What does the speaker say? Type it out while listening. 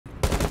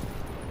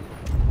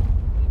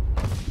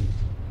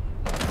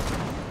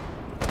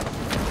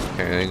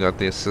Okay, they got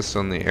the assist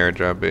on the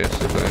airdrop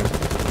basically.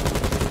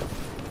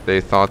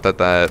 They thought that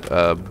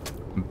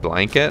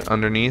blanket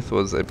underneath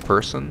was a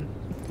person.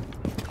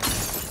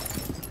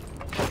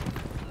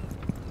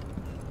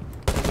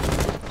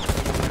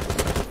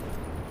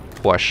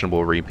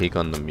 Questionable repeak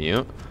on the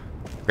mute.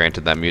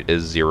 Granted, that mute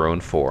is 0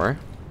 and 4.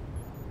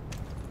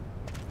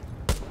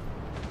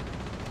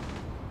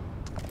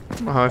 I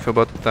don't know how I feel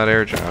about that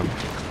air jab.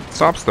 It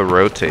stops the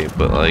rotate,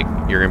 but like,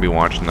 you're gonna be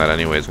watching that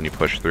anyways when you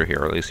push through here,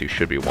 or at least you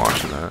should be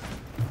watching that.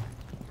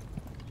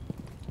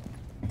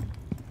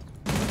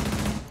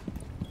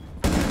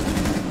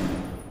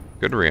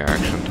 Good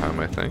reaction time,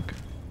 I think.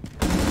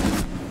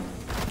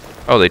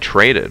 Oh, they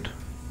traded.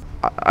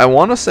 I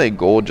want to say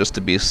gold just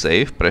to be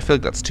safe, but I feel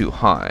like that's too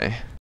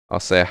high. I'll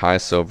say high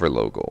silver,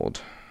 low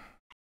gold.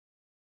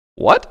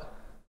 What?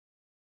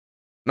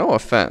 No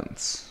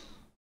offense.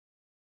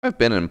 I've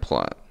been in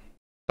plat.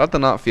 That did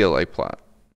not feel like plat.